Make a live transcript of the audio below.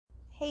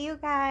Hey you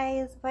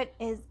guys, what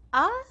is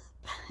up?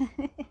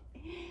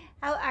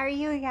 How are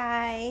you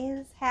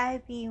guys?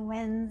 Happy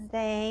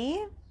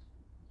Wednesday.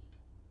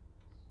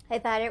 I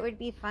thought it would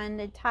be fun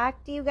to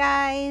talk to you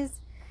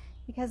guys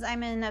because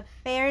I'm in a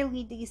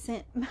fairly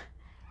decent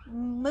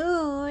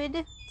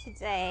mood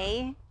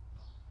today.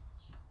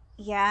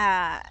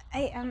 Yeah,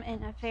 I am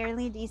in a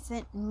fairly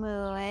decent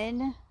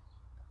mood.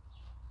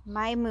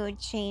 My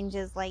mood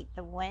changes like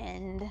the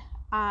wind.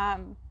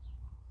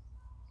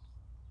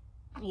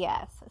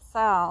 Yes,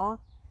 so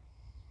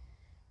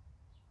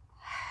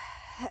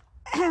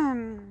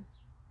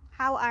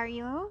how are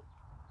you?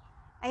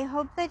 I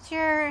hope that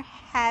you're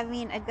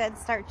having a good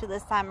start to the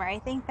summer. I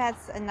think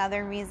that's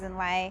another reason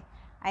why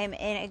I'm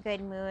in a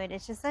good mood.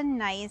 It's just a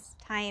nice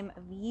time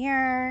of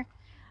year.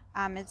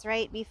 It's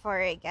right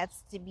before it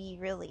gets to be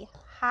really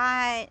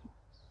hot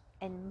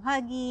and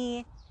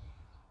muggy,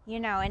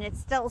 and it's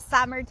still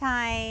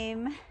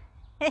summertime.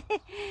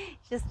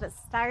 It's just the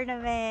start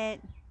of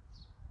it.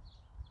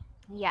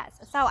 Yes.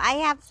 So I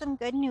have some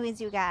good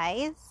news, you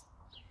guys.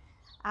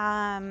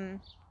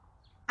 Um,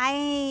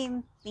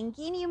 I'm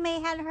thinking you may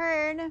have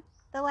heard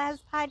the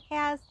last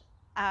podcast.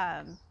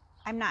 I'm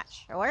not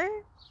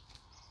sure.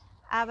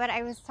 But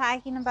I was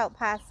talking about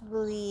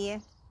possibly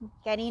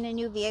getting a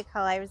new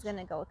vehicle. I was going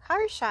to go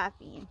car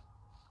shopping.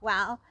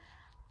 Well,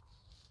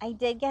 I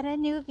did get a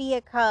new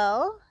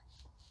vehicle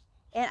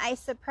and I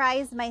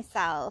surprised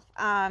myself.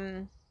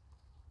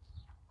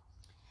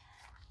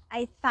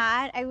 I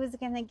thought I was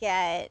going to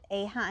get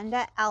a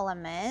Honda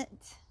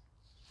Element,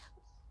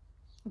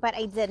 but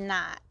I did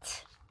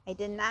not. I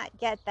did not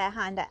get the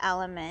Honda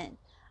Element.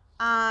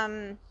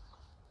 But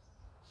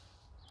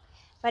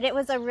it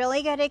was a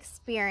really good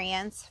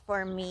experience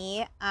for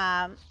me.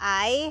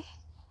 I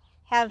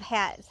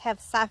have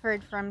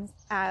suffered from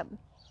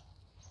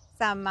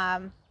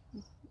some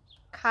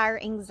car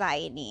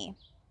anxiety,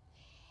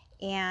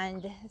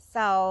 and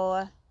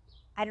so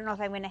I don't know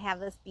if I'm going to have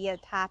this be a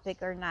topic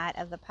or not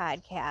of the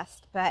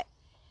podcast. But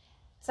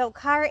so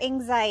car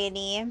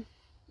anxiety,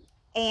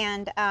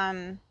 and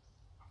oh,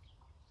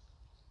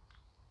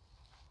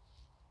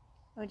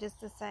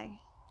 just a sec.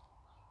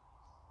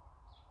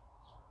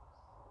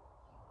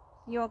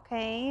 You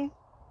okay?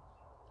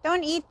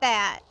 Don't eat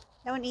that.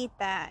 Don't eat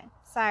that.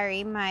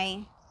 Sorry,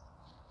 my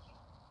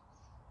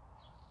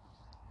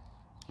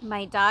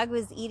dog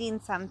was eating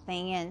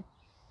something and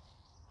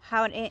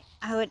out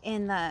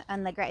in the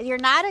on the grass. You're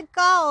not a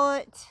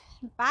goat.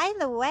 By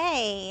the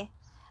way,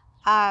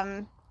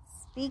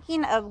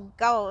 speaking of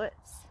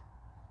goats,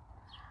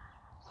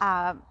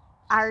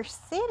 our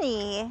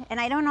city, and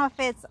I don't know if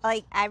it's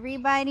like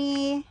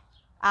everybody,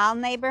 all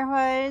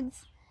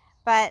neighborhoods,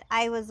 but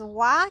I was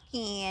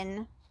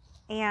walking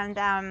and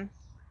I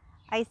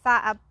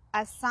saw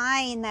a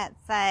sign that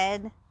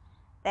said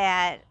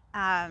that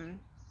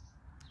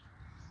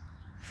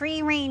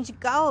free range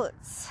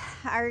goats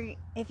are,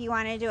 if you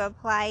wanted to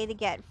apply to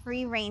get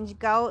free range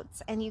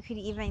goats, and you could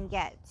even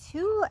get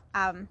two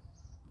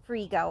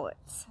free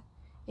goats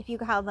if you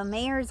call the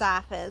mayor's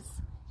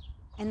office.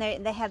 And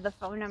they had the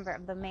phone number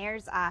of the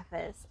mayor's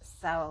office.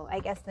 So I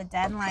guess the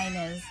deadline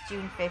is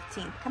June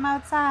 15th. Come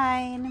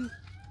outside.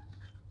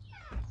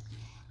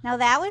 Now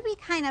that would be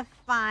kind of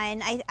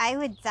fun. I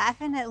would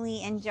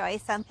definitely enjoy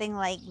something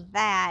like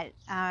that.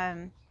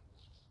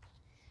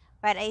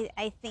 But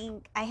I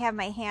think I have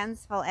my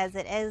hands full as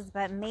it is.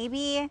 But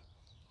maybe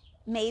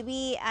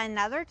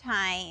another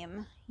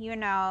time,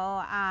 when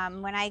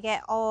I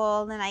get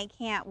old and I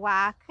can't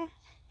walk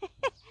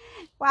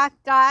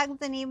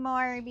dogs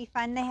anymore, it'd be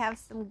fun to have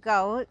some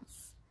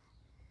goats.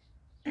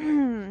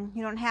 You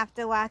don't have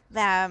to walk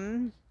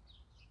them.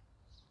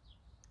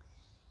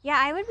 Yeah,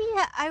 I would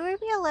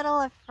be a little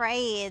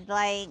afraid.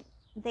 Like,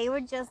 they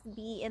would just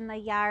be in the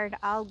yard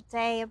all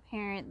day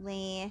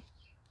apparently.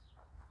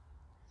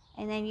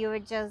 And then you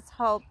would just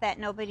hope that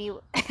nobody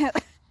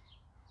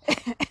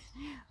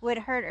would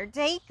hurt or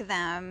take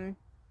them,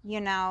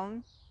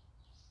 And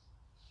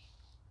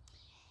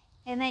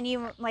then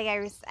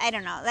I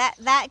don't know,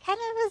 that kind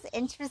of was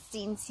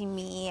interesting to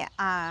me,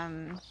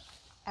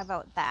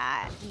 about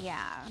that.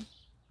 Yeah.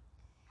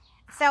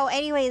 So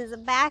anyways,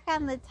 back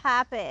on the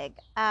topic,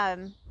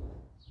 I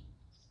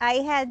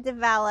had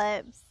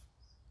developed,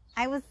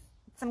 I was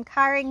some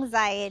car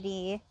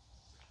anxiety,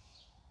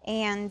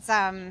 and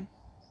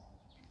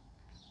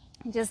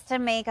just to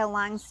make a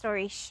long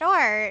story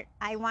short,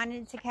 I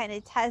wanted to kind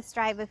of test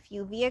drive a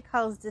few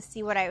vehicles to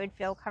see what I would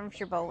feel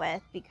comfortable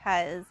with,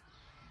 because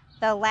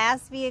the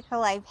last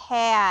vehicle I've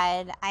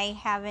had, I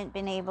haven't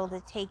been able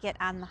to take it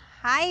on the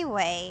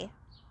highway.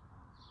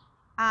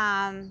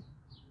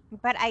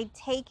 But I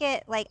take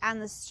it like on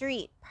the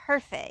street,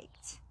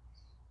 perfect.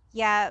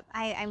 Yeah,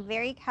 I'm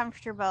very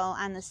comfortable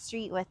on the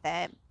street with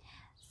it.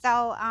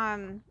 So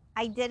I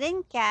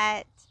didn't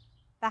get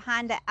the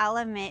Honda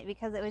Element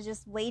because it was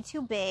just way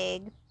too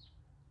big.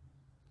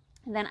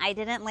 Then I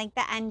didn't like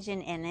the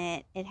engine in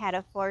it. It had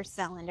a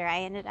 4-cylinder.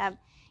 I ended up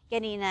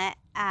getting a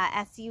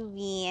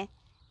SUV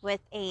with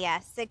a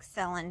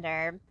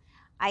 6-cylinder.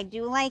 I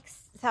do like,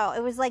 so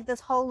it was like this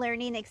whole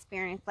learning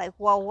experience. Like,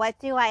 well, what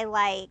do I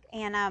like?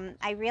 And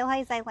I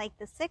realized I like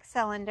the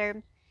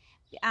 6-cylinder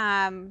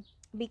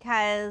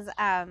because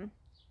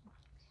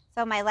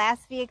so my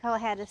last vehicle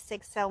had a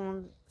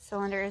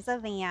 6-cylinder as a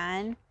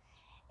van.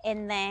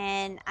 And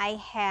then I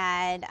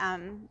had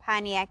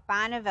Pontiac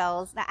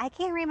Bonnevilles. Now, I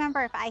can't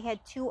remember if I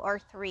had 2 or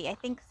 3. I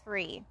think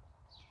 3.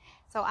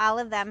 So all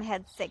of them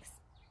had six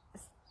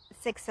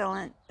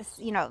cylinder,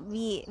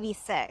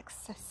 V6.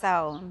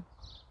 So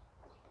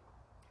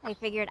I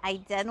figured I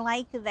did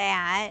like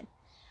that.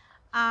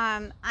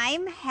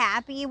 I'm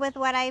happy with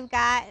what I've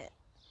got.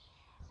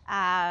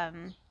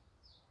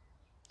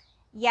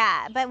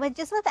 Yeah, but with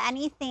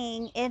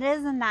anything, it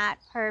is not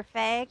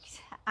perfect.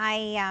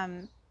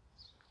 I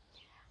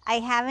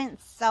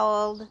haven't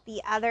sold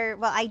the other,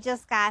 well, I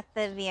just got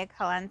the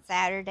vehicle on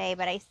Saturday,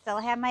 but I still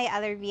have my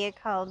other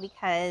vehicle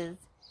because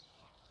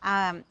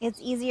it's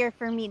easier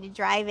for me to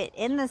drive it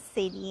in the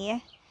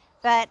city.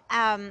 But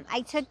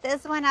I took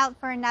this one out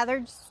for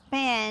another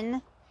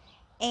spin,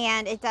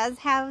 and it does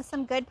have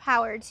some good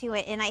power to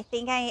it. And I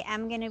think I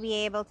am going to be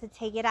able to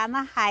take it on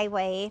the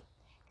highway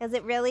because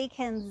it really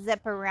can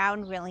zip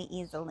around really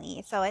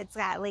easily. So it's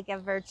got like a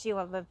virtue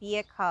of a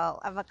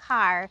vehicle, of a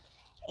car,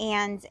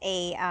 and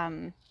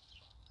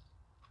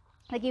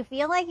like you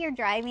feel like you're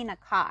driving a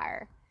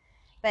car,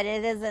 but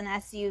it is an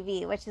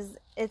SUV, which is,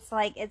 it's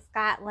like, it's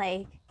got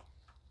like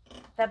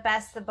the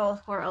best of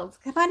both worlds.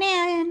 Come on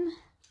in.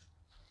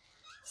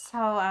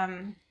 So,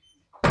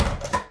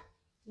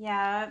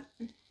 yeah,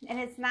 and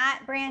it's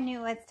not brand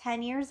new. It's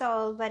 10 years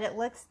old, but it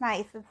looks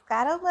nice. It's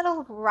got a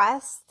little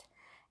rust,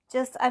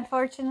 just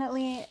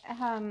unfortunately,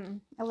 a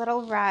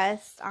little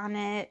rust on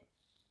it.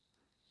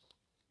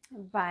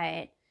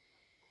 But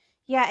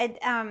yeah, it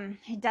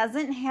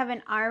doesn't have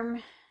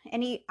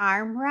any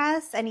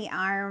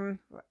armrest,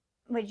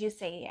 would you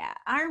say, yeah,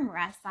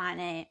 armrest on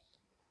it.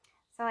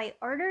 So I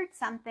ordered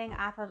something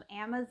off of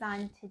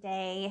Amazon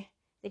today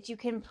that you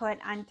can put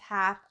on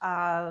top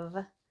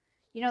of,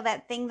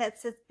 that thing that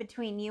sits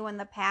between you and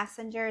the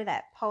passenger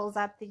that pulls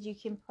up, that you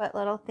can put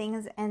little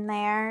things in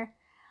there.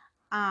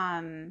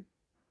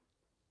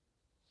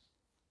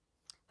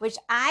 Which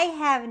I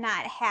have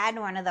not had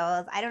one of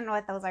those. I don't know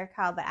what those are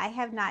called, but I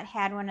have not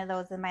had one of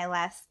those in my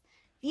last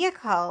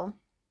vehicle.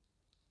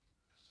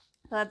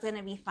 So that's going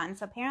to be fun.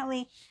 So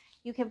apparently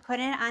you can put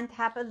it on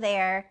top of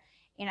there.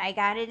 And I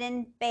got it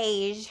in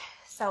beige,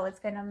 so it's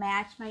going to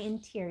match my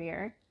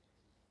interior.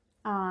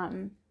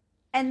 And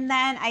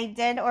then I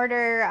did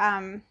order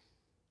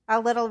a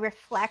little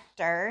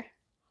reflector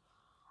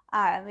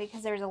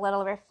because there's a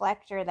little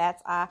reflector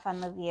that's off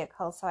on the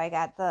vehicle. So I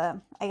got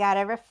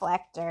a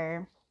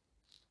reflector.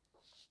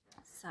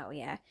 So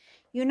yeah,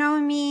 you know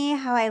me,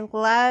 how I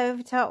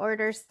love to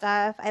order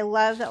stuff. I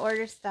love to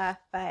order stuff,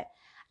 but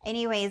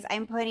anyways,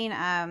 I'm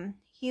trying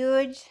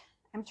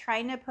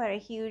to put a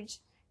huge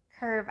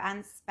curve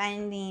on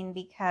spending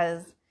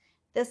because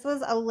this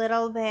was a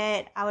little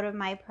bit out of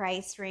my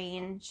price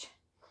range.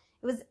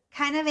 It was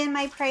kind of in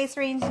my price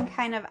range and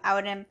kind of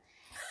out in.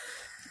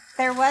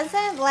 There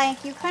wasn't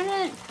like, you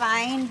couldn't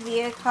find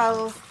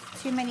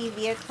too many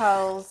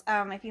vehicles,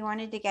 if you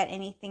wanted to get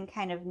anything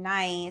kind of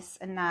nice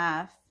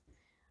enough,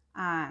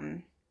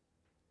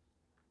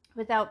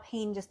 without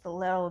paying just a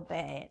little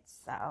bit.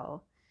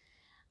 So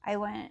I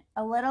went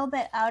a little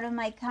bit out of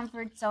my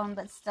comfort zone,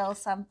 but still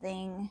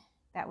something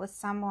that was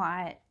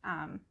somewhat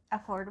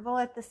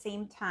affordable at the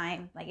same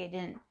time. Like I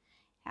didn't,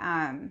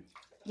 I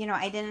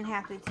didn't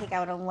have to take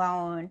out a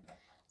loan.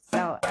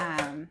 So,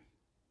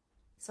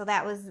 so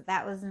that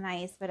was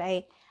nice. But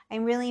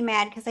I'm really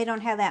mad because I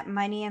don't have that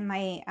money in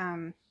my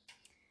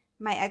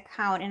my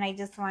account, and I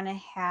just want to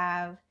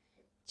have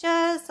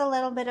just a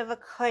little bit of a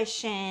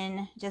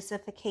cushion, just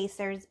if in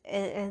case is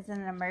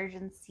an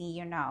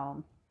emergency.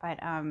 But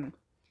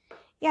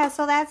yeah,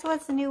 so that's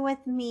what's new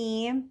with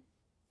me.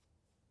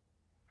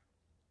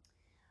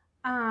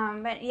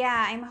 But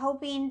yeah, I'm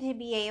hoping to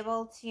be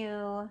able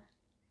to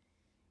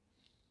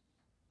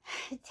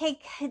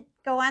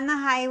go on the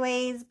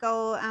highways,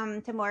 go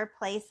to more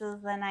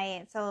places than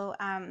I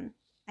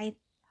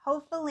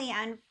hopefully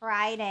on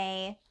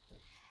Friday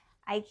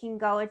I can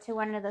go to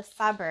one of the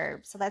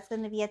suburbs. So that's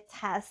going to be a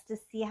test to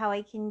see how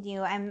I can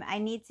do. I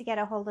need to get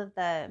a hold of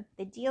the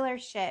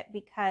dealership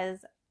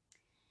because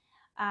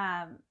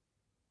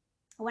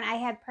when I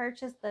had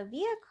purchased the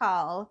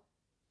vehicle,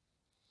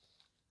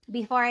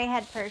 before I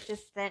had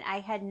purchased it, I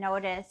had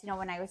noticed,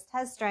 when I was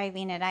test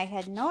driving it, I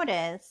had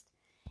noticed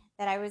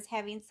that I was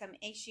having some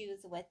issues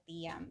with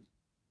the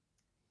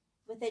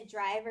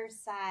driver's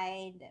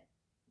side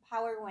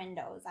power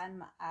windows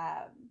on,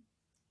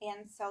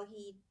 and so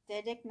he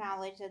did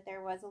acknowledge that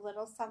there was a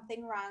little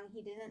something wrong.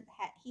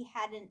 He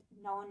hadn't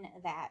known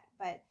that,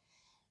 but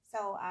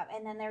so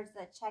and then there's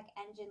the check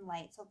engine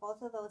light. So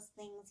both of those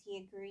things he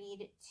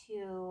agreed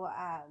to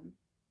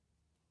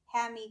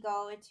have me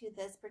go to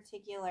this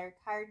particular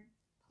card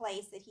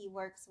place that he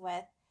works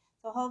with.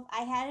 So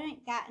I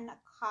hadn't gotten a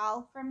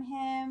call from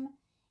him,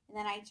 and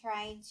then I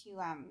tried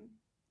to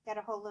get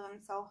a hold of him.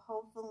 So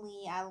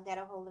hopefully I'll get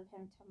a hold of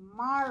him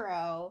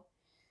tomorrow.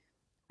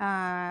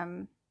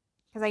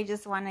 Because I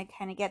just want to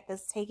kind of get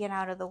this taken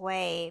out of the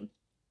way,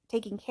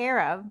 taken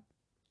care of.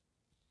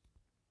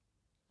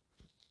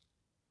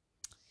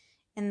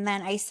 And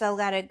then I still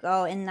gotta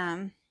go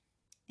in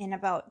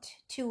about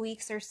 2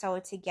 weeks or so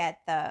to get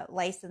the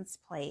license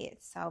plate.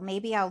 So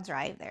maybe I'll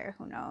drive there.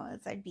 Who knows?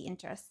 That'd be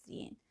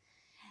interesting.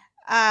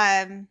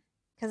 Because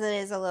it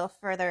is a little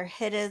further.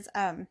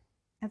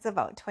 It's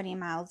about 20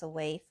 miles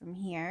away from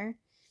here.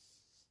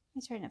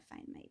 I'm trying to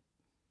find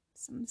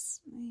I'm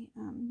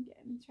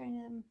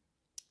trying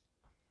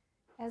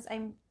to, as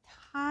I'm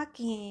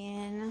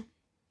talking.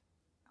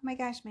 Oh my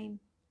gosh,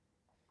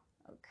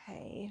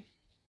 okay.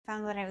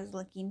 Found what I was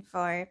looking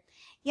for.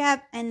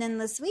 Yep, and then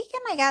this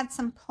weekend I got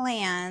some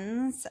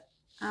plans.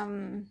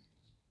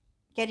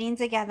 Getting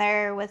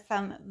together with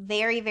some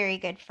very, very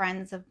good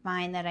friends of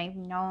mine that I've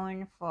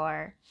known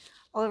for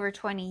over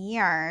 20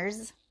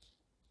 years.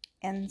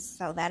 And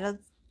so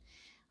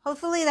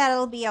hopefully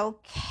that'll be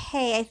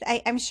okay.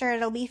 I'm sure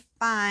it'll be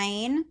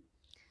fine.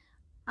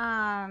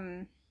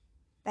 I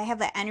have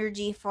the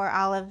energy for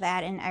all of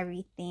that and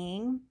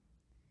everything.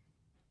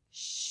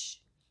 Shh.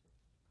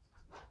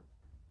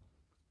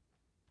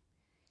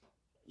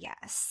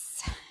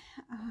 Yes.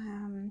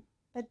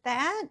 But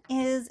that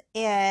is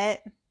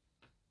it.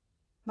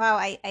 Wow,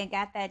 I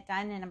got that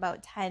done in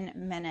about 10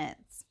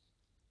 minutes.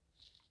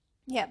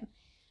 Yep,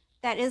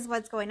 that is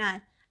what's going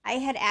on. I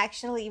had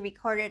actually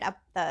recorded up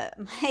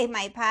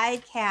my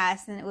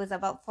podcast, and it was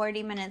about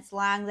 40 minutes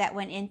long that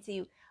went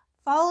into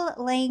full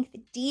length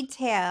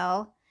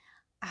detail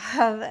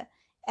of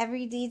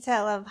every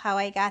detail of how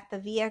I got the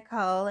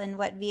vehicle and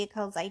what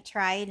vehicles I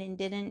tried and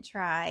didn't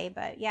try.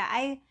 But yeah,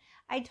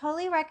 I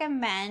totally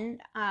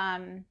recommend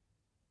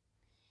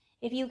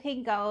if you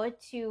can go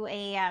to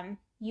a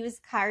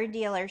used car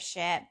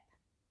dealership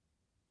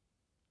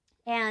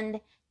and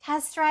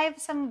test drive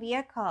some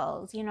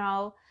vehicles,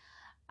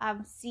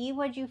 see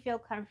what you feel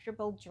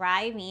comfortable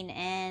driving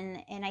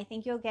in. And I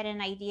think you'll get an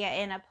idea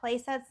in a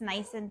place that's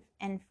nice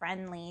and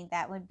friendly.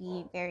 That would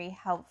be very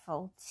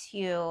helpful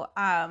too.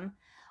 So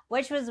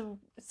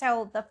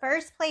the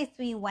first place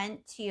we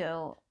went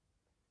to,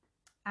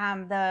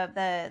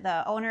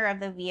 the owner of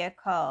the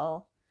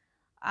vehicle,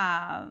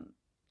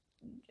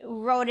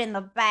 rode in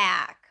the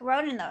back.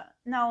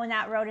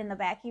 Not rode in the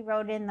back. He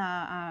rode in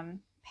the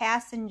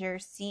passenger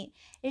seat.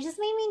 It just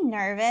made me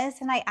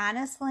nervous, and I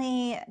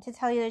honestly, to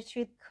tell you the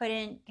truth,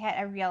 couldn't get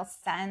a real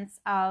sense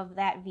of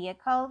that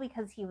vehicle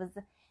because he was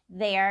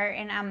there,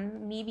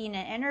 and me being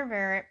an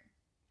introvert,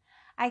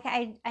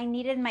 I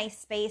needed my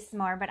space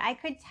more. But I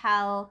could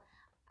tell,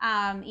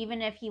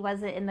 even if he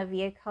wasn't in the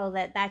vehicle,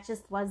 that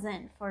just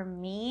wasn't for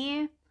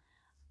me.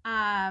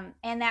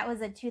 And that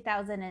was a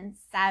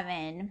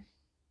 2007.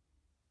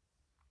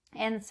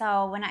 And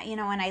so when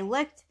I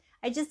looked,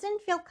 I just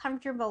didn't feel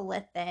comfortable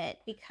with it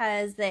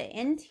because the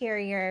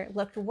interior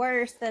looked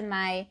worse than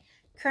my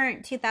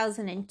current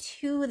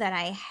 2002 that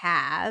I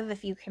have,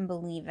 if you can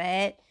believe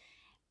it.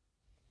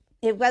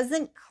 It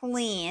wasn't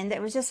cleaned.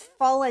 It was just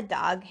full of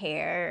dog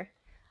hair.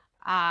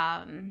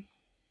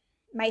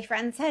 My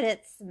friend said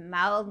it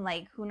smelled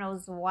like who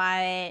knows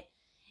what.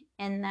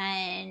 And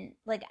then,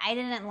 like, I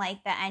didn't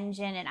like the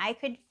engine, and I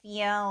could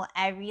feel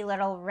every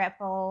little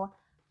ripple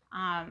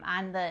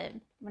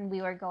when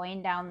we were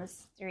going down the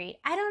street.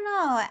 I don't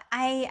know.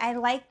 I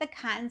like the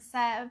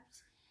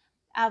concept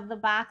of the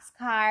box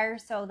car.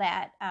 So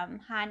that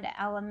Honda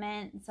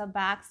Element, it's a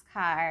box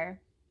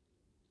car,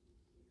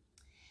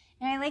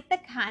 and I like the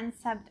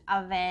concept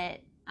of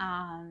it.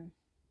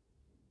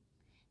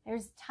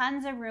 There's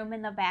tons of room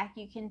in the back.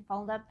 You can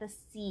fold up the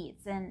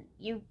seats, and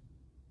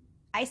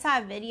I saw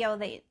a video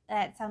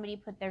that somebody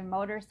put their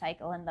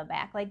motorcycle in the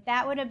back. Like,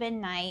 that would have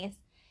been nice.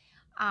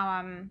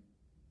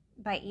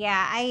 But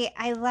yeah,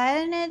 I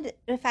wanted,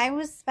 if I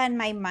was spend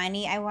my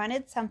money, I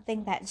wanted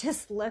something that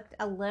just looked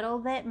a little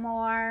bit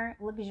more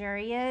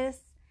luxurious,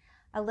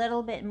 a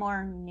little bit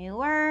more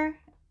newer,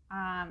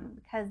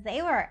 because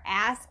they were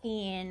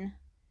asking,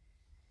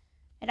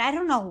 and I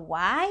don't know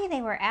why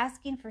they were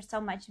asking for so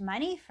much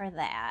money for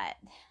that.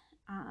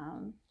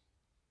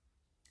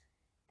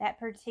 That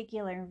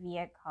particular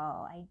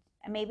vehicle.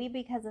 Maybe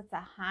because it's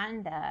a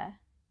Honda,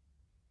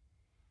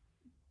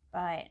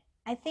 but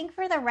I think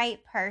for the right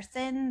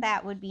person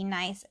that would be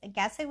nice. I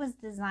guess it was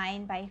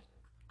designed by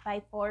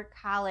 4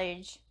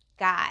 college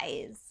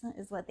guys,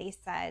 is what they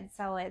said.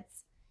 So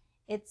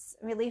it's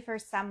really for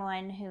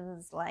someone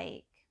who's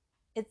like,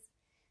 it's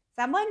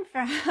someone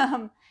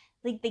from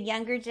like the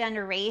younger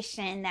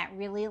generation that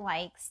really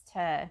likes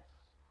to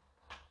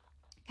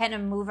kind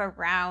of move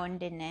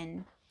around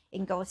and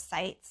go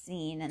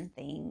sightseeing and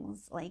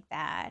things like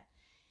that.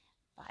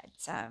 But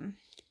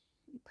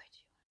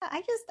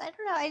I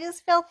don't know.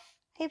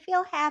 I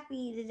feel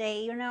happy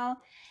today.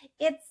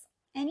 It's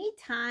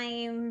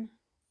anytime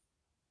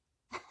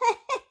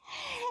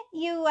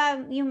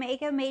you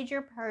make a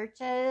major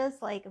purchase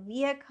like a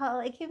vehicle,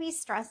 it can be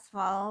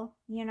stressful,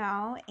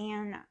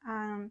 and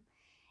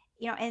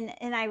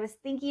and I was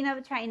thinking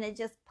of trying to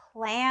just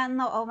plan,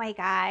 though. Oh my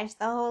gosh,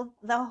 the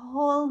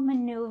whole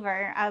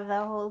maneuver of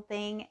the whole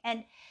thing,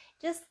 and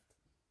just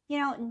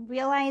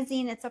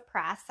realizing it's a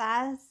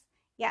process.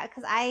 Yeah,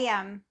 because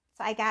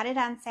so I got it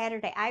on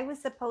Saturday. I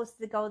was supposed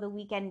to go the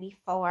weekend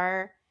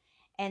before,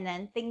 and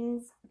then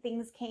things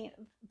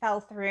fell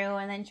through,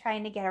 and then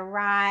trying to get a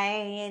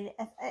ride.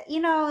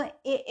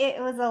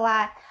 It was a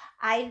lot.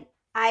 I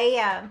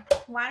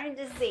wanted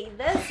to say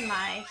this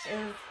much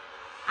is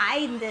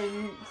I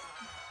didn't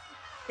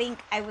think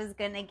I was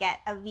gonna get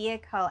a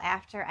vehicle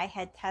after I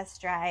had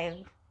test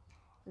drive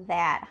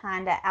that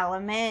Honda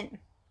Element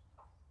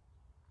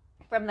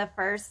from the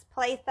first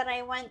place that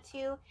I went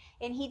to,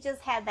 and he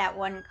just had that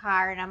one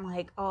car, and I'm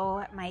like,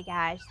 oh my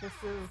gosh,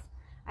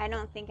 I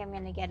don't think I'm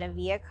gonna get a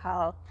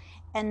vehicle.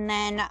 And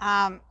then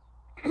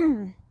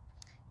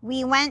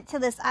we went to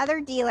this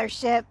other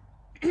dealership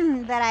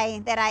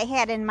that I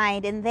had in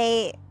mind, and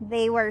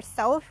they were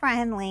so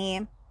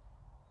friendly,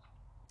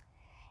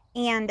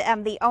 and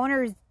the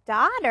owner's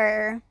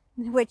daughter,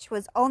 which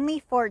was only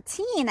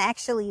 14,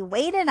 actually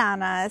waited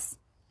on us,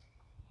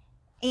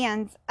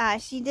 and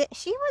she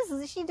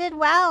did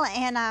well,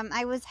 and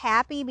I was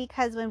happy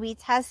because when we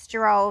test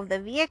drove the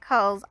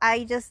vehicles,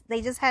 they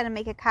just had to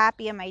make a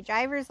copy of my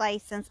driver's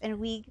license, and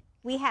we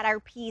had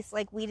our piece.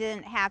 Like, we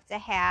didn't have to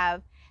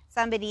have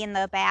somebody in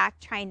the back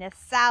trying to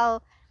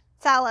sell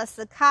us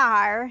the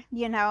car,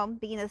 being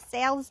a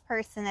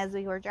salesperson as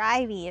we were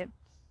driving.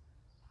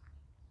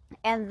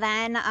 And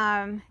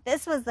then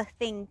this was the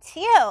thing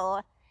too.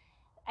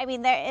 I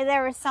mean,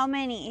 there were so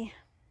many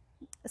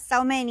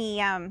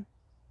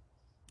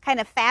kind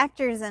of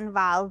factors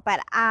involved, but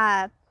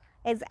as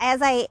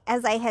I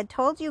had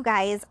told you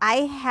guys, I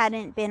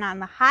hadn't been on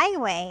the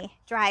highway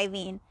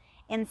driving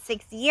in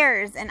 6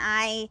 years, and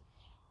I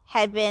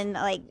had been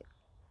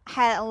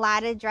had a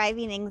lot of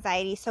driving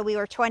anxiety. So we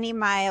were 20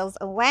 miles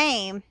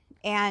away,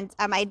 and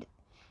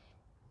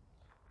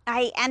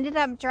I ended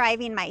up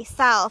driving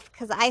myself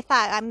because I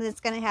thought I'm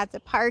just gonna have to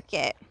park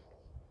it,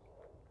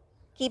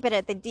 keep it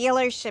at the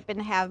dealership,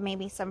 and have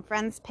maybe some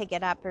friends pick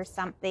it up or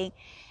something.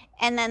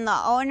 And then the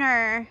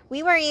owner,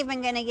 we were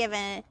even going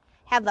to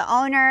have the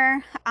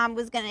owner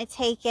was going to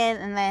take it,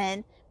 and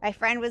then my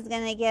friend was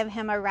going to give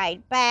him a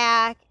ride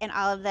back and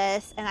all of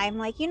this. And I'm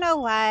like, you know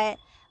what?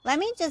 Let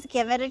me just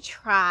give it a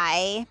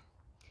try.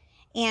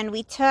 And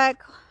we took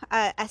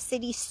a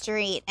city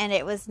street, and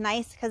it was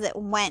nice because it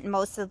went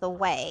most of the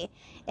way.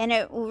 And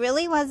it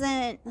really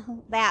wasn't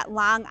that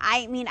long.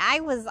 I mean,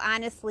 I was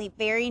honestly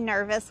very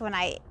nervous when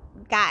I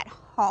got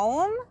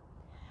home,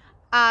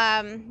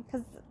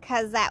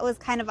 because that was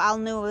kind of all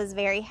new. It was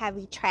very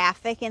heavy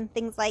traffic and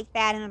things like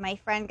that, and my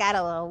friend got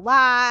a little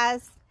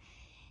lost.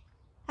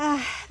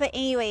 But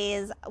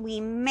anyways, we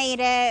made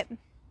it.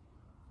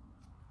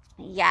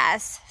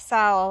 Yes.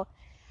 So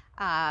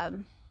I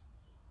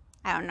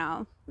don't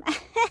know.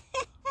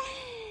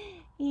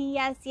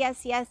 Yes.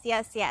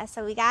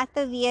 So we got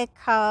the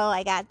vehicle.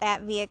 I got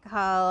that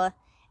vehicle,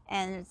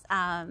 and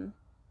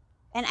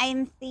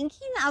I'm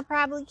thinking I'll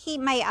probably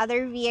keep my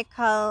other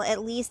vehicle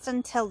at least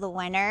until the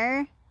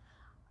winter.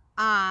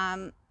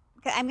 I'm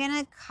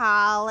gonna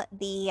call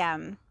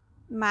the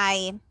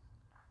my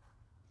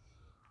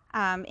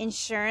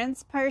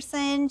insurance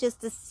person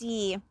just to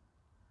see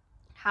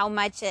how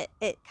much it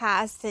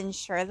costs to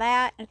insure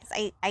that,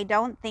 because I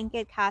don't think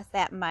it costs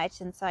that much,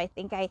 and so I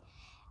think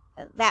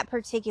that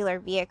particular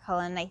vehicle,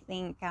 and I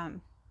think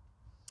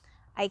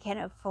I can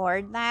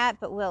afford that,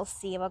 but we'll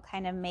see. We'll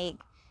kind of make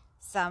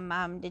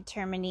some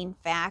determining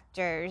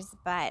factors,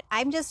 but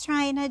I'm just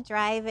trying to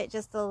drive it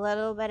just a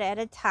little bit at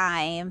a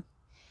time,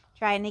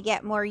 trying to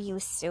get more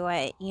used to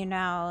it,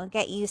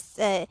 get used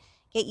to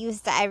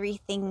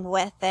everything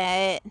with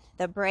it.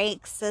 The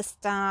brake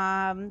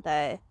system,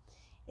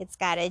 it's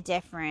got a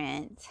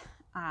different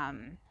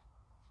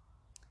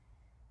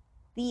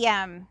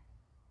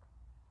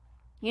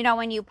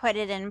when you put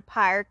it in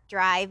park,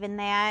 drive, and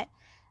that,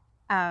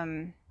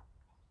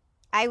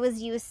 I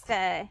was used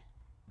to,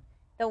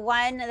 the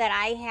one that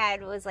I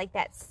had was like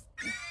that,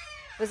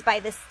 was by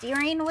the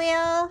steering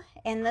wheel,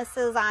 and this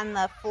is on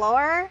the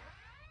floor.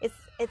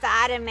 It's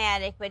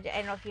automatic, but I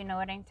don't know if you know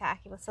what I'm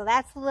talking about. So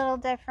that's a little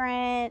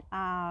different.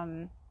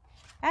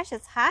 Gosh,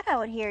 it's hot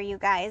out here, you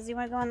guys. You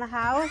want to go in the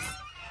house?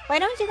 Why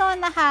don't you go in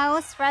the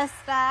house, rest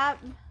up?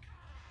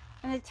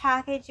 I'm going to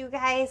talk at you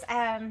guys.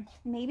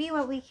 Maybe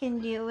what we can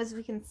do is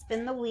we can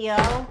spin the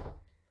wheel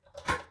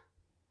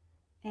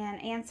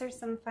and answer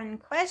some fun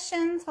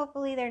questions.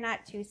 Hopefully they're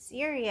not too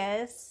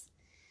serious.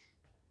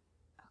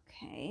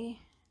 Okay.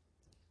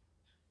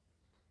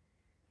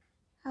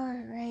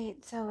 All right,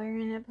 so we're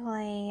gonna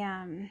play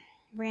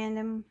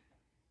random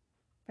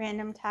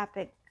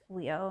topic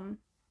wheel.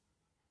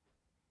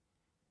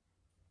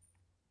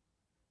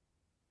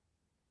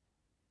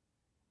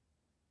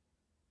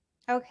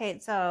 Okay,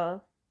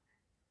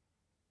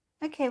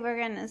 we're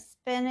gonna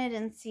spin it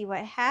and see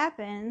what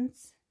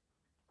happens.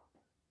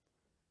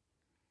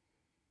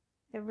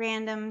 The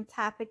random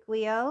topic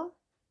wheel.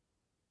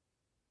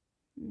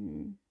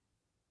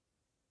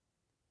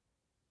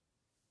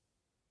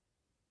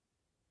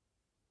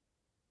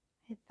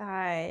 Hit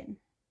thought.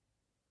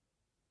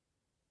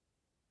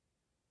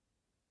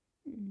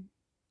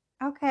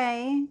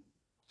 Okay.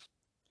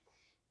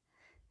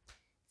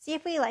 See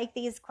if we like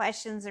these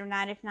questions or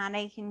not. If not,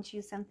 I can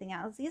choose something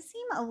else. These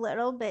seem a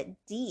little bit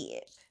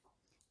deep.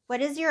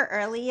 What is your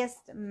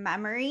earliest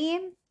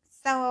memory?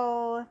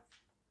 So,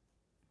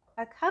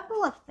 a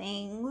couple of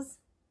things.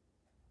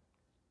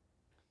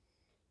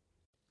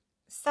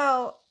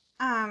 So,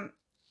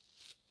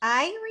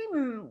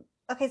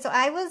 okay, so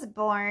I was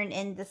born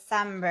in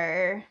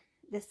December,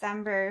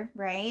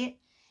 right?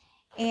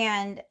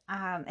 And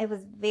it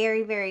was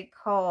very, very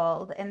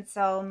cold. And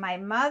so my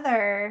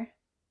mother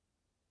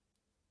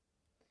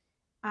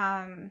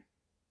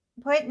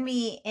put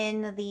me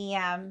in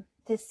the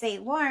to stay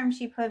warm.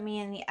 She put me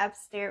in the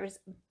upstairs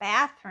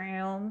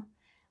bathroom.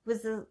 It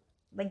was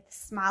like the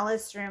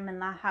smallest room in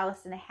the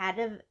house, and it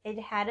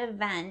had a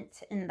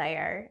vent in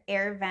there,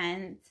 air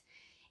vent.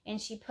 And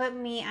she put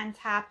me on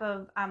top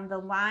of the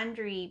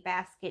laundry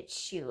basket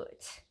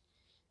chute.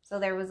 So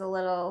there was a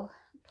little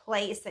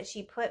place that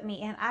she put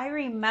me in. I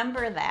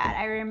remember that.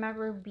 I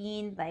remember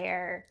being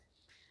there.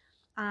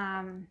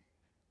 And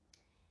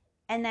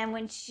then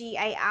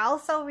I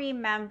also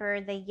remember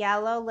the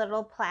yellow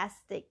little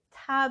plastic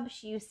tub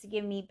she used to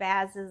give me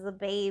baths as a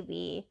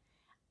baby.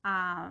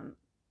 I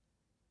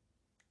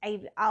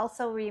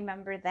also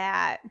remember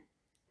that.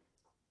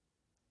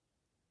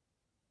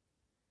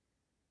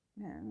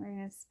 And we're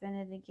going to spin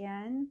it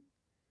again.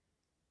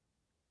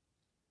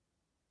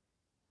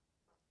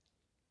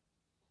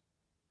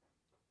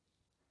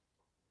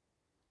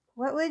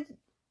 What would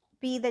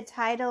be the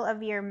title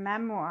of your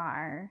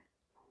memoir?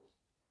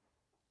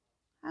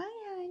 Hi,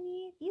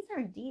 honey. These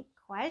are deep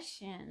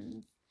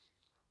questions.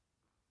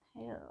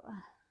 Ew.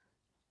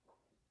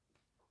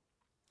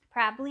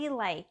 Probably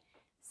like,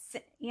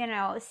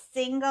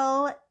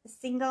 single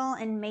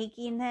and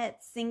making it,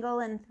 single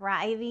and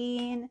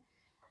thriving.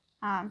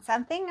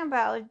 Something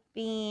about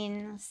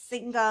being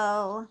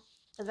single,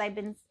 because I've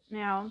been,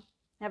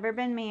 never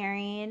been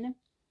married,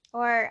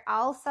 or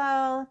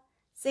also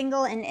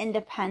single and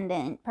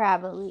independent.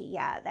 Probably,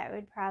 yeah, that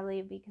would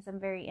probably be because I'm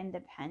very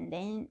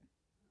independent.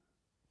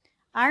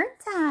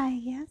 Aren't I?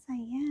 Yes, I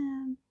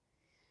am.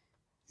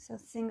 So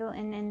single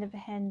and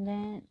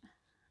independent.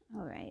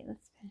 All right,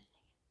 let's finish.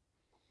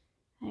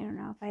 I don't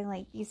know if I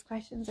like these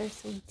questions. Are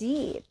so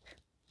deep.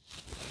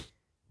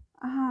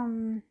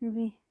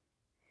 Maybe.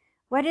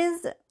 What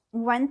is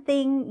one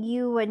thing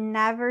you would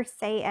never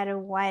say at a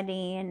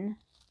wedding?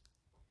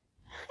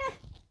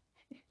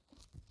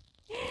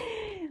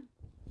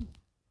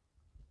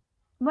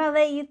 Well,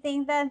 that you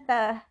think that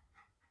the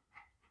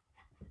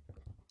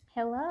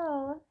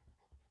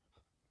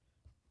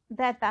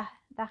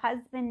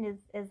husband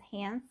is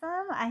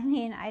handsome. I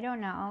mean, I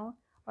don't know.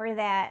 Or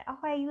that, oh,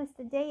 I used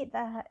to date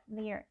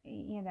your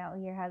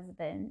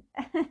husband.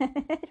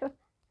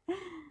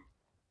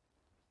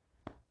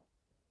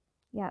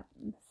 Yep.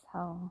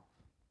 So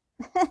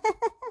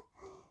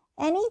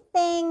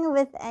anything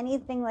with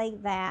anything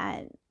like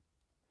that.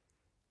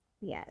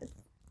 Yes.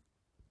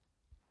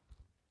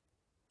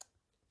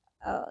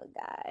 Oh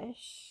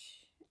gosh.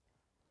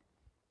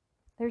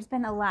 There's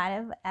been a lot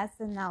of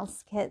SNL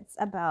skits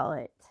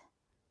about,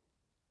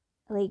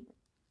 like,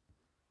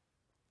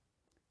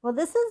 well,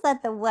 this is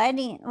at the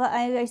wedding. Well,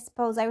 I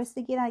suppose I was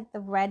thinking like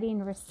the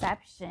wedding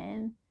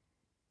reception.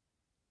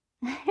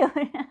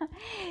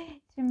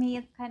 To me,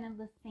 it's kind of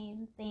the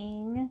same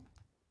thing.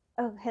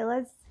 Okay,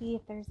 let's see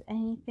if there's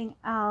anything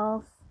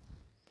else.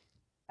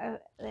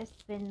 Let's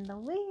spin the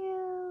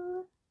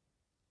wheel.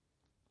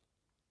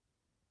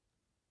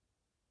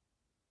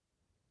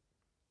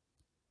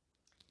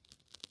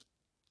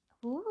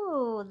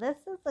 Ooh, this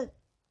is a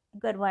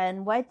good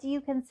one. What do you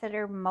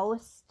consider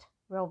most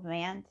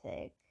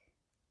romantic?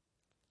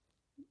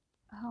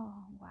 Oh,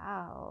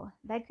 wow.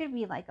 That could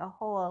be like a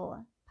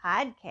whole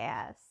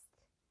podcast.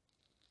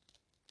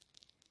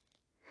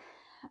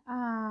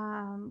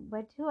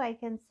 What do I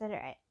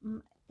consider?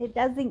 It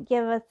doesn't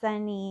give us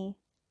any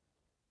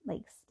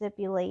like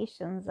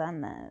stipulations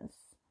on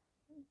this.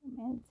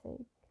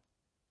 Romantic.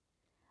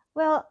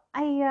 Well,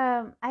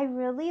 I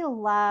really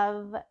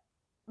love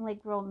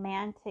like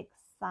romantic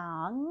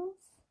songs.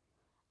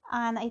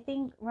 And I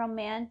think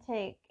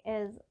romantic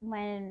is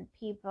when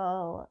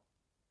people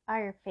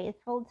are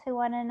faithful to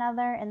one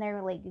another and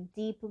they're like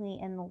deeply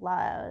in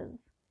love.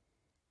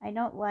 I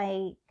don't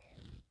like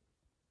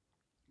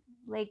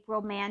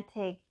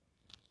romantic,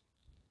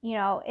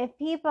 if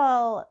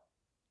people,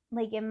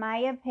 like, in my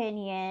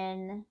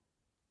opinion,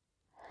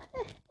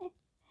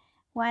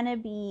 want to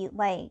be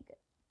like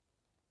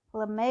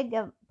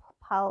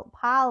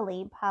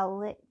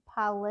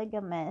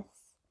polygamous,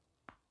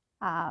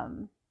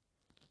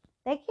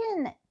 they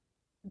can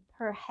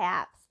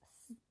perhaps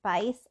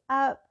spice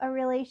up a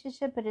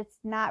relationship, but it's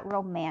not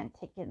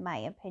romantic in my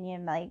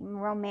opinion. Like,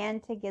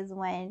 romantic is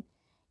when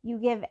you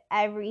give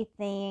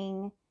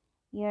everything,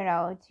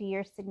 to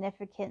your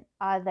significant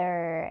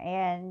other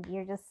and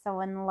you're just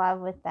so in love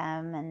with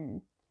them,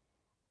 and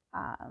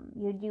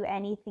you do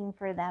anything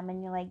for them,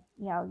 and you're like,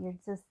 you're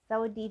just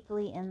so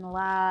deeply in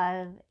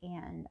love,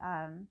 and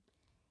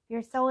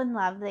you're so in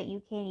love that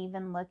you can't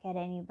even look at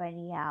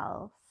anybody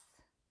else.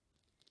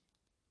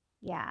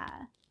 Yeah,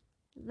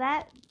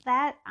 that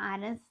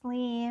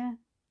honestly,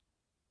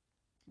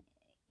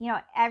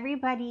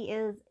 everybody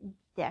is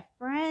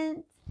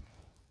different,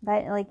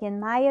 but like in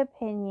my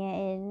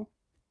opinion,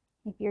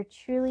 if you're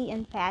truly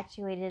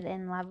infatuated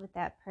in love with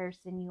that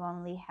person, you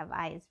only have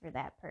eyes for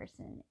that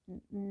person.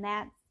 And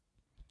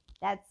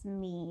that's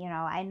me.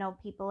 I know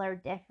people are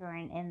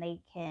different and they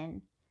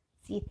can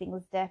see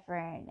things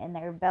different and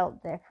they're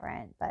built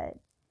different, but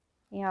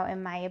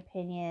in my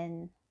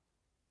opinion,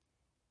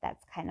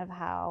 that's kind of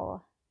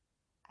how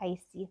I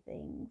see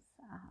things.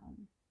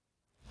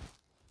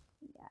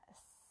 Yes.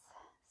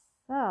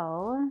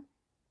 So,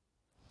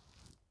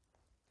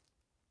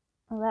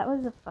 well, that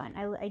was a fun.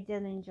 I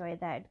did enjoy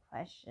that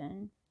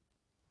question.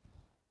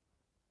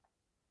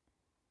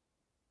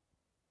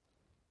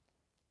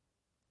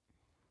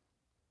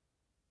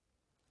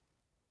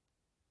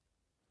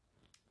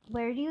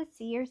 Where do you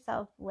see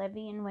yourself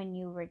living when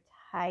you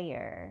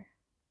retire?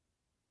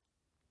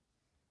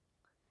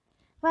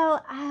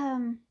 Well,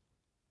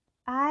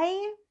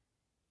 I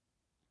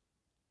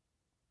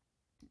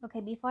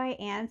okay, before I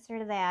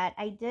answer that,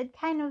 I did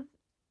kind of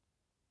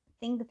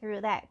think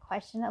through that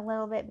question a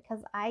little bit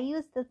because I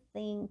used to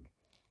think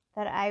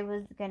that I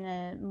was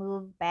gonna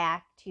move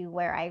back to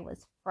where I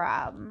was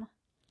from,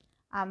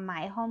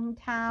 my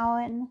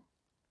hometown.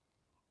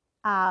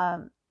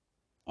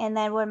 And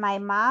then when my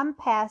mom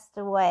passed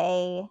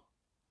away,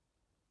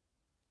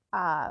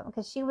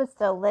 because she was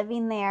still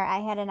living there, I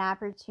had an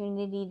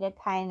opportunity to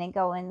kind of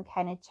go and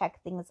kind of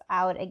check things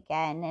out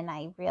again, and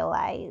I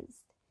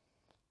realized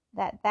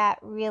that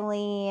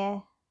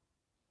really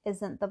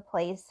isn't the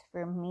place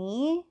for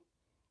me.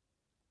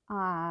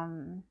 I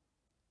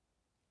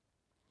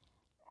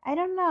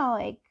don't know.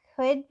 It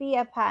could be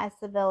a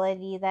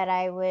possibility that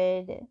I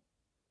would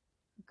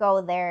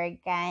go there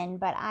again,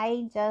 but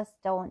I just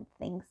don't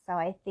think so.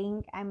 I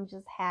think I'm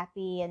just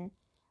happy and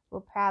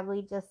will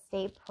probably just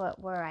stay put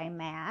where I'm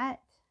at.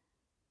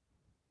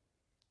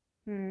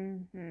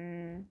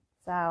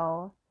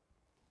 So,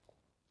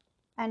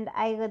 and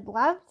I would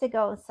love to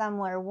go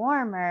somewhere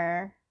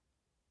warmer,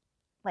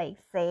 like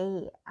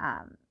say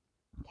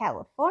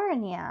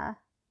California.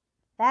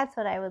 That's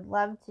what I would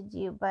love to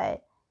do,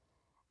 but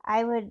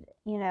I would,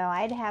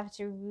 I'd have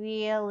to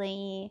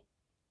really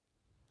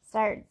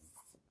start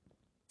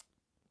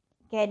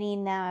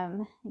getting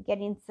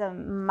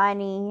some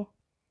money,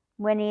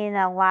 winning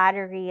a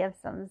lottery of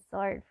some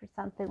sort for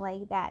something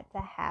like that to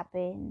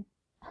happen.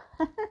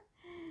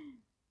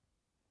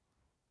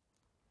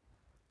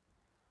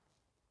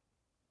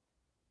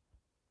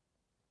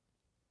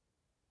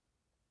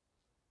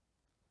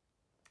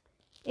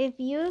 If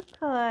you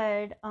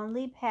could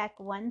only pack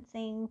one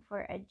thing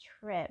for a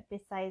trip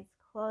besides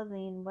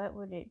clothing, what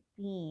would it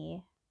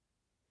be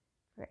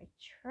for a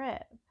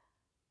trip?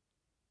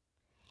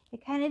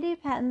 It kind of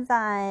depends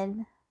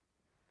on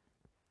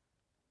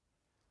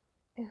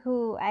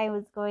who I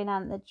was going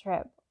on the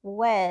trip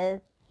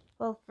with.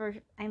 Well,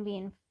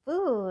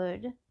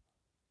 food.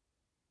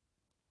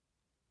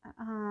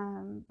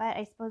 But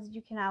I suppose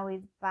you can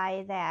always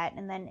buy that.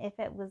 And then if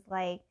it was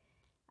like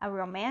a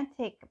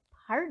romantic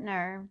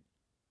partner,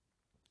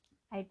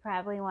 I'd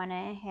probably want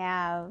to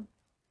have,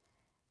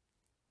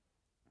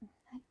 I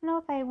don't know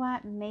if I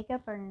want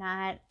makeup or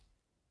not.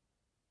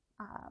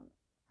 Um,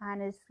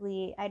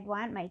 Honestly, I'd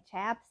want my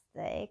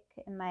chapstick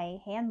and my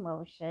hand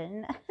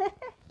lotion.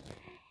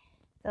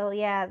 So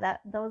yeah,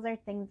 those are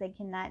things I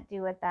cannot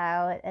do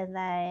without. And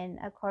then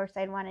of course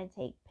I'd want to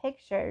take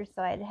pictures,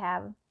 so I'd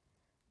have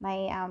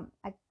my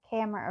a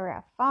camera or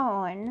a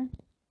phone.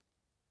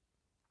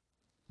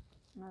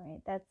 All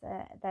right, that's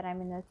that I'm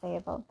gonna say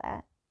about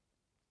that.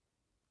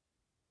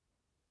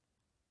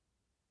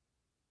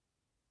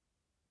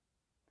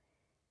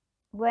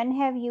 When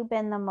have you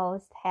been the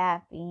most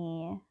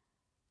happy?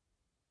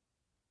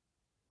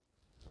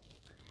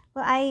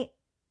 Well, I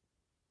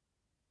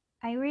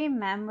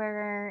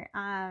remember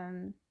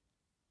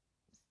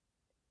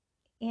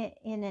in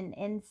an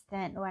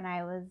instant when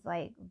I was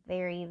like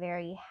very,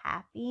 very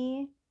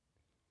happy.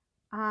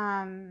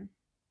 Um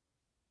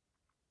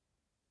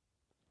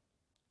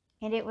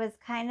and it was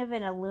kind of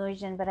an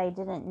illusion, but I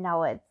didn't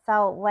know it.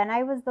 So when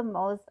I was the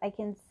most, I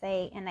can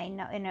say, and I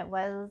know, and it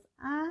was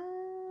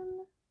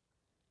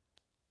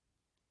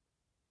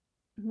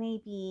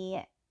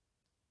maybe,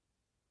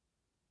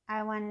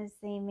 I want to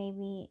say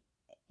maybe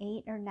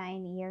 8 or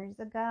 9 years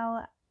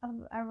ago,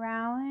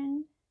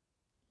 around.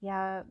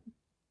 Yeah.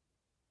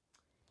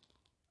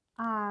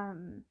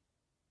 Um,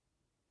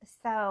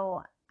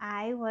 so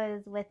I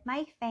was with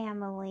my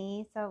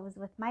family. So it was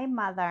with my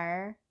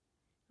mother,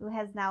 who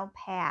has now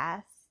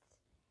passed,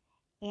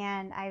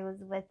 and I was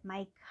with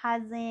my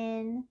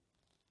cousin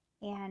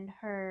and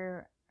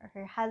her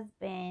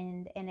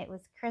husband, and it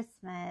was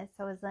Christmas.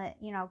 So it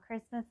was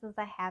Christmas was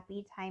a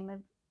happy time of,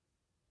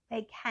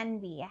 it can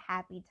be a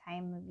happy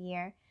time of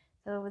year.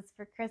 So it was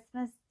for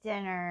Christmas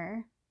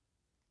dinner.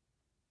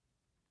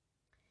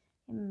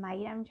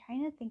 I'm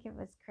trying to think if it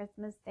was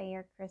Christmas Day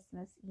or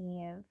Christmas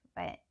Eve,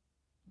 but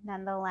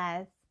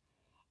nonetheless.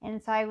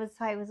 And so I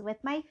was with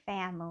my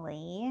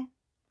family.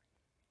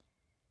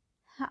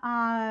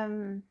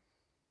 Um,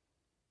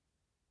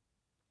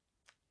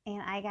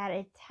 and I got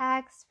a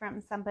text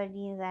from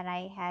somebody that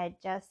I had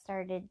just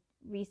started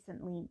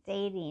recently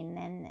dating,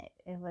 and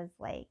it was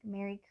like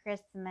Merry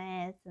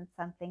Christmas and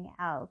something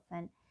else.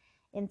 And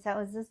so it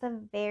was just a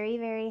very,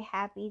 very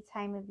happy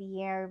time of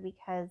year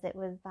because it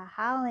was the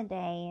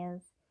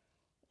holidays.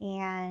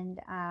 And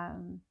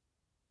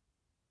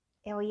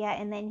oh yeah,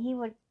 and then he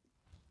would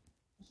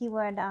he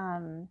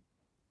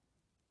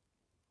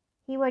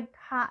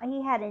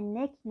had a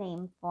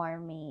nickname for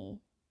me.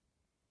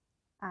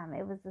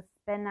 It was a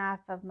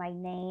spin-off of my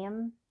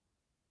name.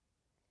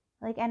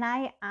 Like, and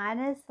I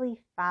honestly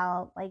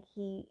felt like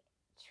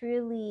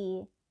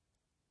truly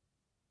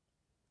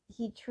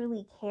he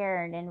truly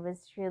cared and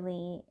was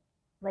truly,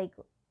 like,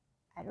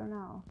 I don't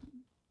know.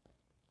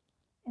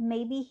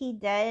 Maybe he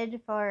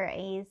did for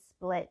a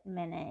split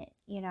minute,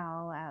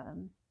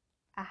 a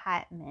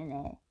hot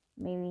minute.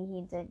 Maybe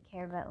he did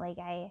care, but like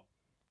I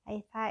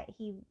thought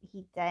he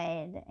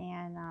did,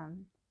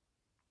 and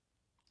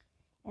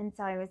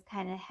so I was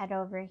kind of head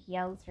over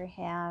heels for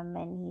him,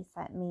 and he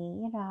sent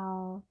me,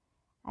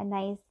 a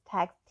nice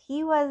text.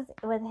 He was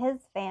with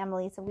his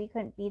family, so we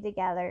couldn't be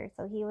together.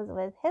 So he was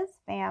with his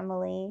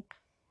family,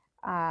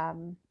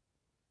 um,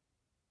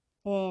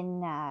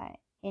 in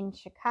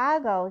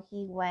Chicago.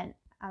 He went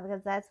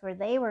because that's where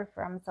they were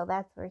from, so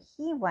that's where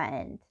he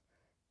went.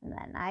 And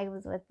then I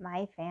was with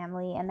my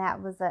family, and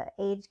that was a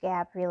age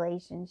gap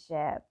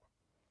relationship.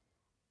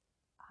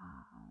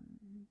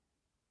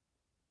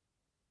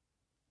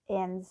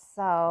 And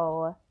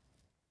so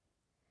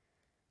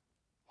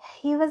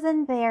he was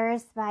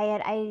embarrassed by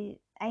it.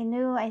 I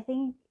knew, I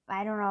don't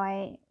know,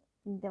 I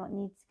don't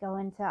need to go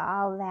into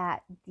all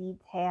that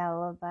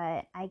detail,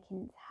 but I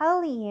can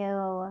tell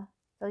you,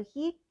 so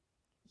he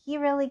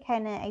really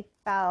kind of, I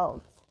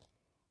felt,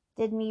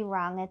 did me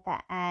wrong at the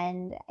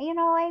end.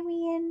 I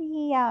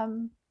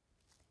mean,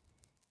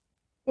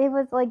 it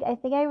was like, I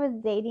think I was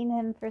dating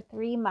him for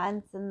 3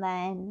 months, and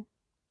then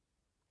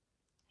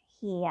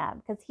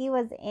because he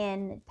was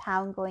in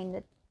town going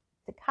to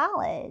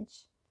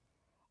college.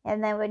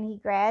 And then when he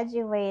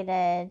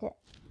graduated,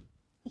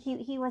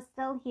 he was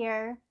still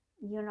here,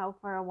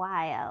 for a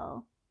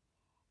while.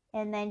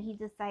 And then he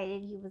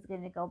decided he was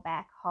going to go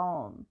back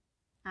home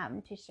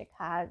to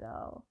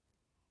Chicago.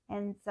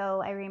 And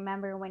so I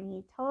remember when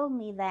he told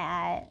me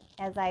that,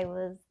 as I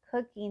was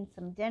cooking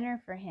some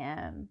dinner for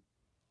him,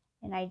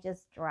 and I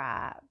just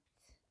dropped.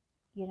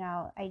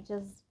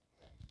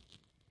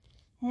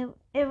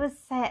 It was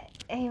set.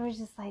 It was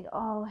just like,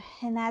 oh,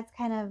 and that's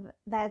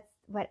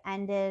what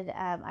ended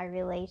our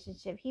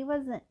relationship. He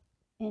wasn't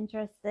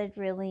interested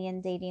really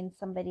in dating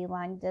somebody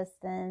long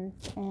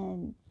distance,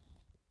 and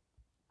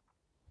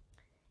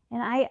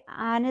I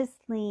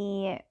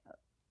honestly,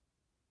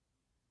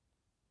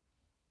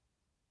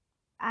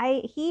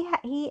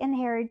 he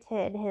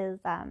inherited his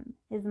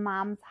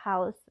mom's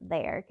house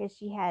there because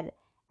she had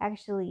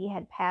actually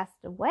had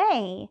passed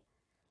away.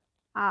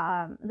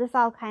 This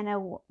all kind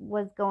of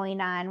was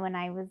going on when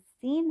I was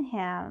seeing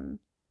him.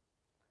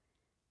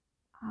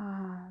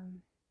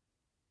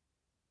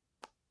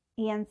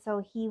 And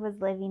so he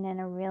was living in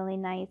a really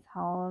nice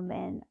home,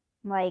 and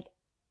like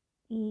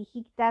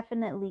he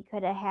definitely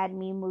could have had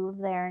me move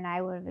there, and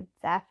I would have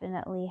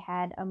definitely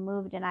had a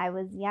moved, and I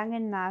was young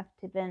enough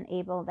to been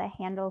able to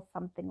handle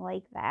something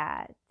like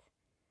that.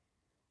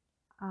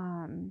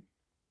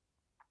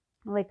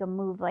 Like a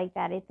move like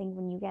that. I think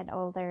when you get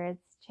older,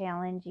 it's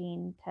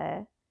challenging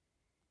to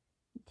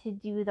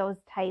do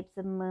those types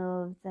of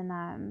moves.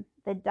 And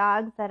the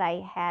dogs that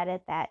I had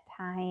at that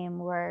time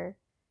were,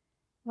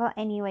 well,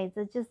 anyways,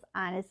 it just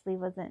honestly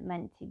wasn't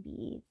meant to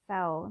be.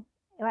 So,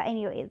 well,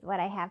 anyways, what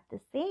I have to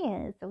say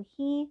is, so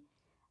he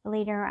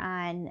later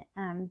on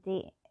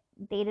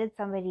dated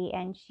somebody,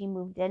 and she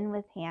moved in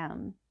with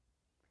him,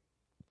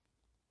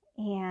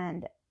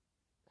 and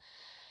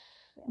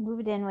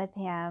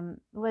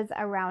was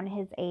around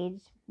his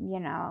age,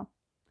 and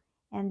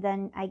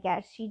then I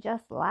guess she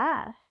just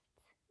left.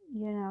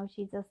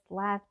 She just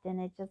left,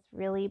 and it just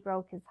really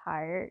broke his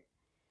heart.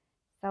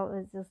 So it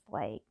was just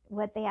like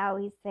what they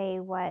always say,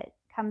 what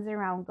comes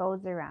around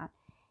goes around.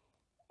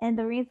 And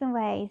the reason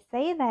why I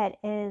say that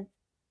is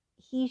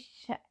I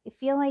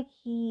feel like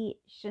he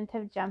shouldn't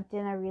have jumped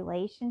in a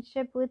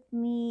relationship with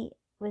me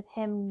with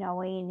him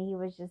knowing he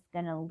was just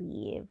going to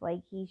leave.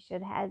 Like, he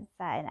should have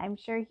said, I'm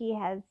sure he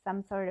has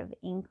some sort of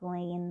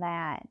inkling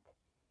that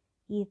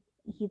he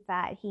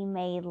thought he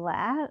may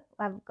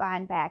have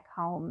gone back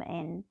home,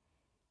 and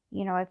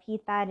if he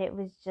thought it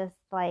was just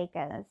like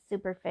a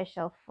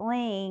superficial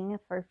fling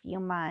for a few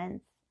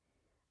months,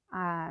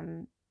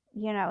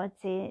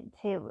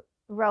 to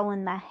roll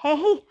in the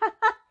hay,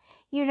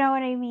 you know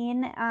what I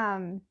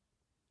mean?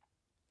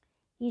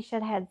 He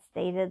should have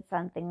stated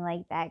something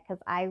like that,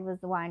 because I was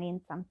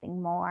wanting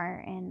something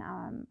more, and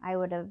I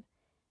would have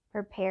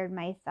prepared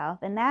myself.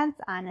 And that's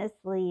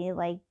honestly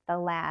like the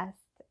last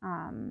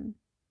time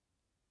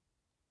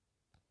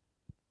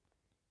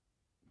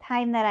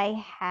that I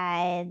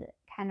had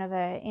kind of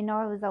a, it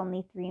was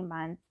only 3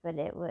 months, but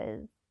it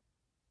was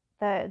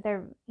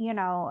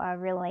a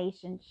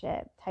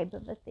relationship type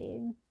of a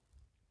thing.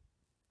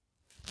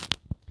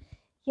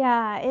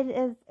 Yeah, it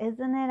is,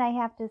 isn't it? I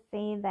have to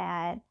say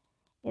that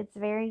it's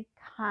very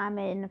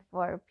common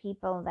for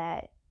people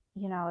that,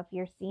 if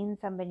you're seeing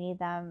somebody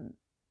them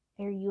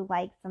or you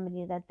like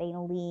somebody, that they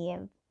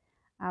leave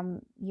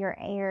your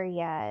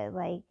area.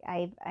 Like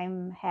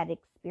I'm had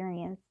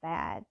experienced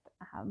that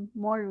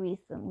more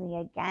recently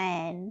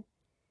again.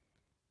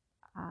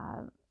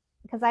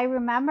 Because I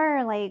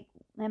remember, like,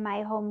 in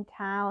my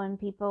hometown,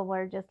 people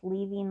were just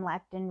leaving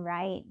left and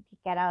right to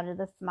get out of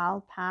the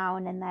small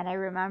town. And then I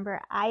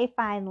remember I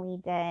finally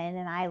did,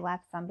 and I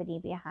left somebody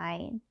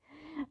behind.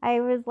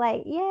 I was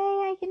like, yay,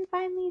 I can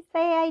finally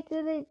say I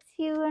did it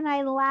too. And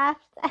I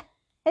left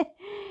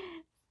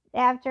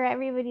after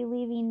everybody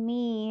leaving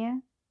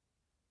me.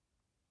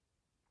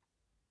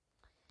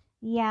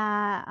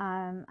 Yeah,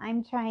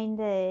 I'm trying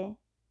to,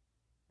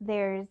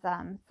 there's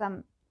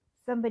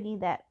somebody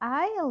that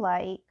I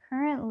like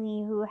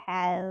currently who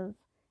has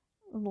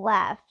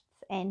left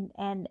and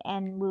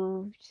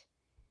moved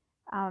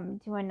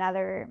to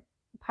another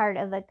part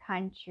of the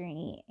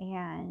country,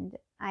 and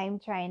I'm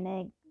trying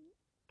to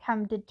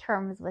come to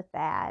terms with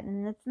that,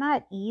 and it's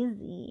not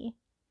easy,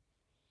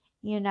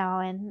 and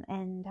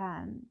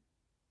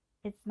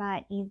it's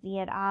not easy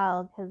at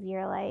all, because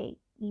you're like,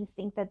 you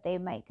think that they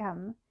might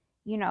come,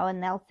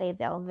 and they'll say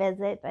they'll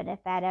visit, but if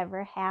that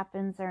ever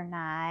happens or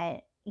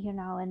not,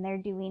 and they're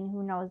doing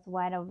who knows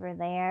what over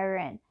there,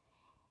 and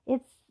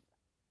it's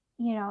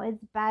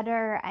it's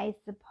better, I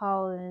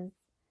suppose.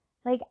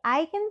 Like,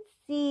 I can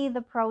see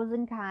the pros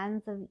and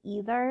cons of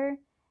either,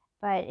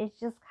 but it's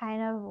just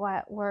kind of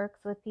what works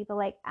with people.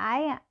 Like,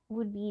 I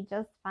would be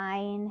just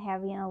fine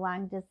having a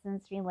long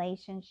distance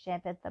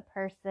relationship if the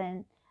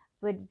person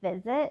would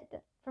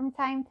visit from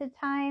time to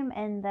time,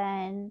 and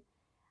then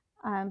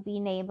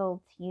being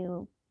able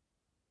to,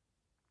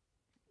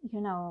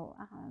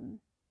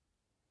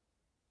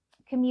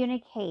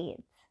 communicate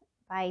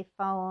by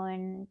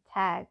phone,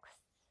 text,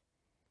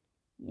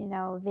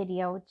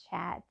 video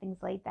chat, things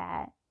like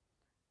that.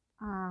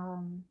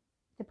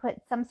 To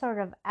put some sort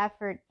of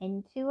effort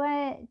into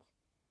it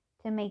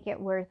to make it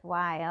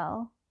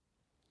worthwhile.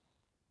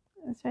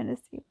 I was trying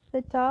to see what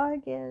the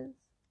dog is.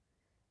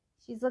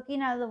 She's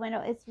looking out of the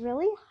window. It's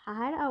really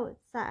hot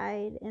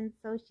outside, and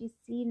so she's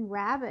seeing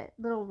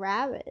little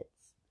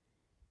rabbits.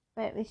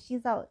 But if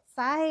she's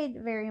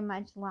outside very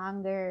much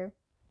longer,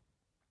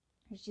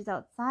 if she's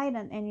outside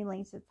on any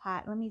length, it's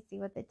hot. Let me see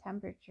what the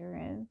temperature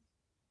is.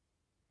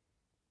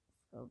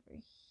 Over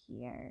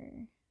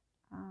here.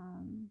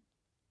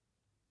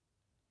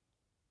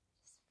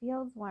 Just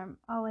feels warm.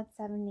 Oh, it's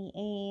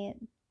 78.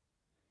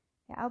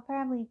 Yeah, I'll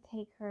probably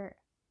take her.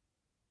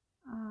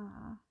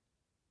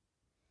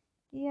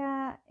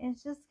 Yeah,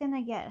 it's just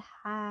gonna get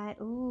hot.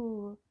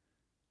 Ooh,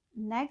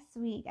 next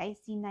week I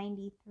see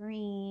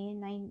 93.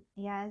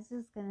 Yeah, it's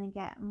just gonna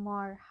get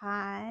more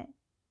hot.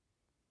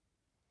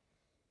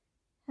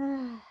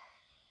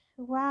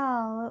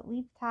 Well,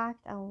 we've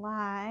talked a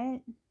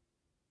lot.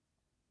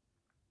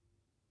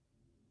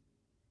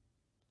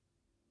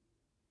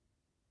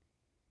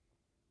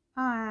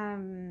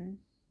 I'm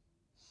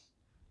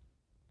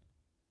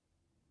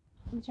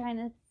trying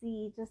to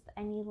see just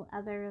any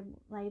other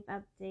life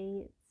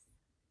updates.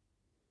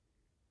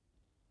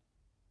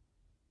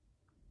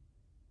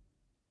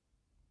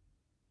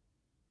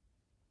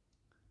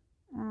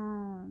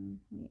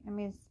 I'm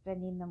just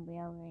spinning the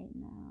wheel right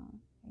now.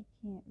 I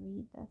can't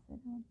read this, I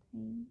don't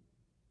think.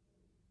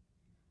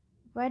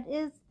 What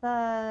is the...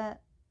 I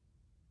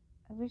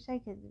wish I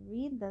could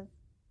read this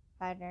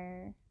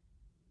better.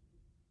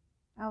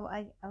 Oh,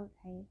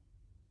 okay.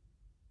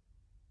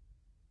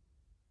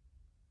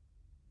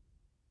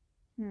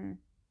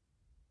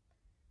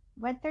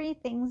 What 3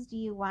 things do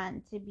you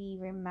want to be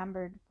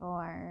remembered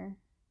for?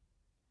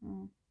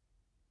 Oh,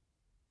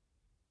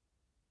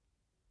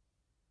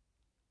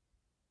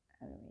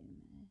 wait a minute.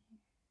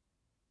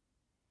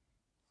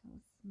 So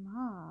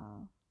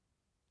small.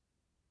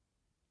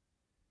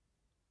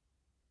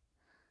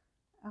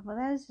 Oh, well,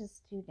 that is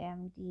just too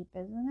damn deep,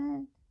 isn't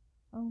it?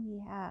 Only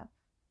half.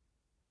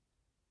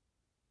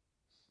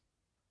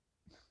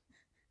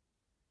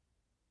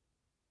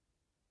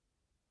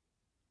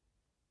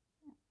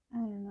 I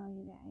don't know,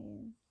 you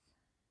guys.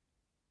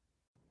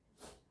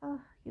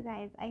 Oh, you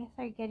guys, I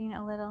start getting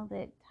a little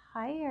bit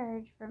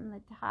tired from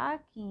the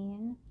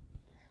talking.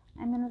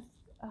 I'm gonna,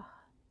 oh,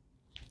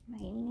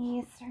 my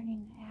knee's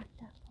starting to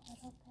act up a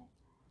little bit.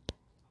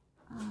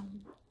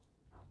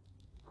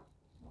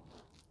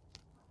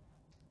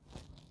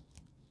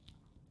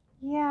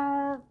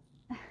 Yeah.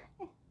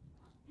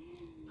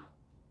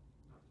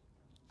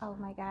 Oh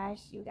my gosh,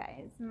 you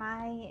guys,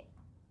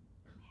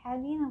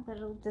 having a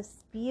little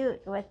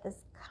dispute with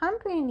this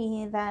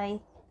company that I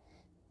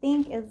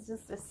think is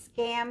just a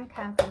scam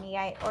company.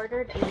 I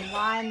ordered a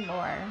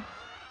lawnmower.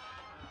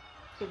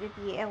 expected it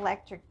to be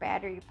electric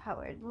battery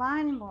powered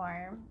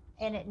lawnmower,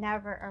 and it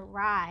never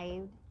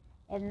arrived.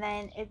 And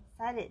then it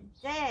said it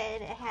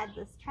did. It had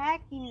this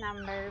tracking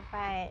number,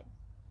 but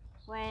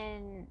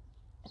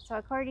so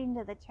according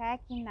to the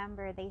tracking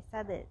number, they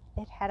said that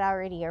it had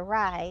already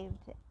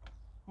arrived.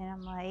 And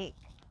I'm like,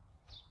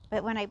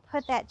 but when I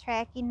put that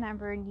tracking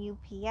number in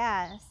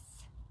UPS,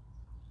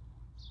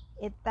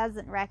 it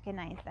doesn't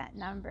recognize that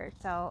number.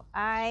 So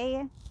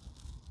I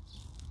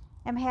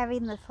am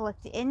having this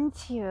looked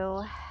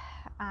into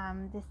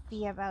to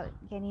see about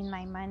getting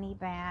my money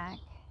back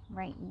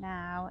right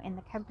now. And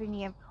the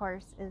company, of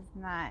course, is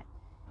not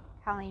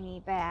calling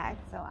me back.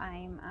 So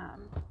I'm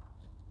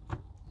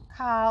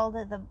called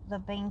the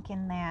bank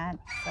in that.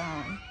 So,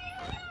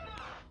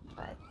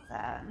 but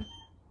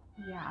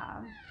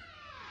yeah.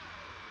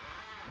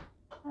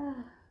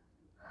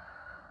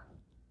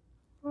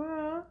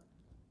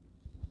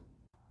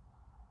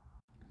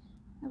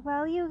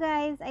 Well, you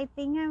guys, I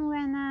think I'm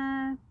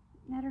gonna,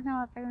 I don't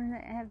know if I'm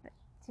gonna have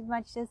too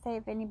much to say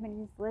if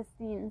anybody's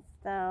listening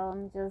still.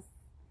 I'm just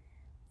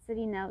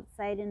sitting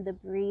outside in the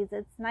breeze.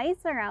 It's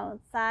nicer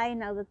outside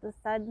now that the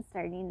sun's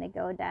starting to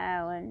go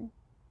down.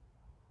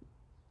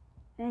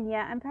 And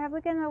yeah, I'm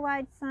probably gonna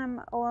watch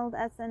some old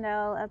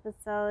SNL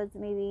episodes,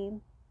 maybe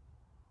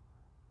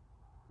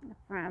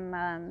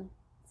from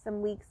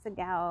some weeks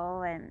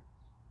ago. And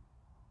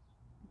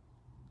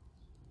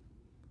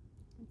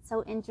it's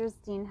so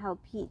interesting how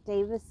Pete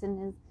Davidson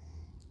has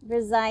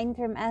resigned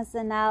from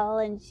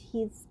SNL and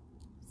he's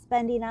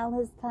spending all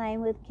his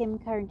time with Kim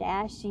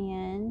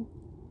Kardashian.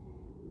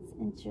 It's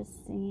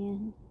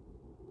interesting.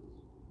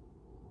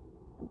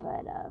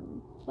 But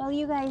well,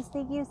 you guys,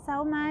 thank you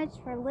so much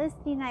for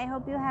listening. I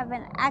hope you have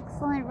an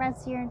excellent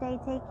rest of your day.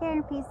 Take care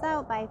and peace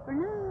out. Bye for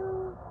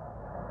now.